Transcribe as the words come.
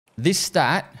this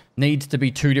stat needs to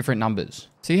be 2 different numbers.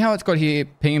 See how it's got here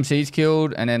PMCs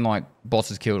killed and then like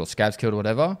bosses killed or scavs killed or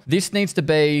whatever? This needs to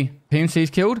be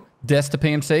PMCs killed, deaths to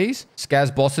PMCs,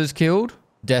 scavs bosses killed,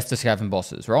 deaths to scav and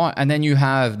bosses, right? And then you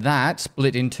have that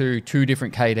split into 2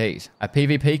 different KDs, a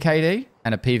PvP KD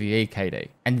and a PvE KD.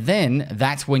 And then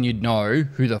that's when you'd know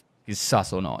who the is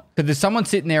sus or not. Because there's someone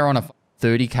sitting there on a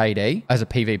 30 KD as a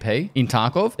PvP in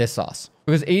Tarkov, they're sus.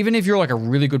 Because even if you're like a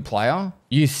really good player,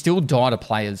 you still die to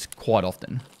players quite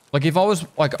often. Like if I was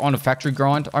like on a factory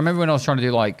grind, I remember when I was trying to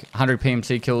do like 100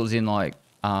 PMC kills in like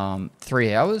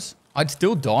 3 hours, I'd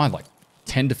still die like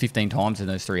 10 to 15 times in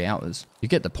those 3 hours. You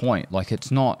get the point. Like it's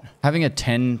not, having a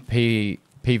 10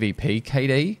 PvP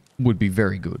KD would be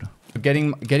very good.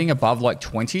 Getting above like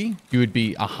 20, you would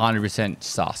be 100%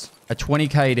 sus. A 20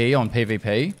 KD on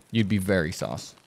PvP, you'd be very sus.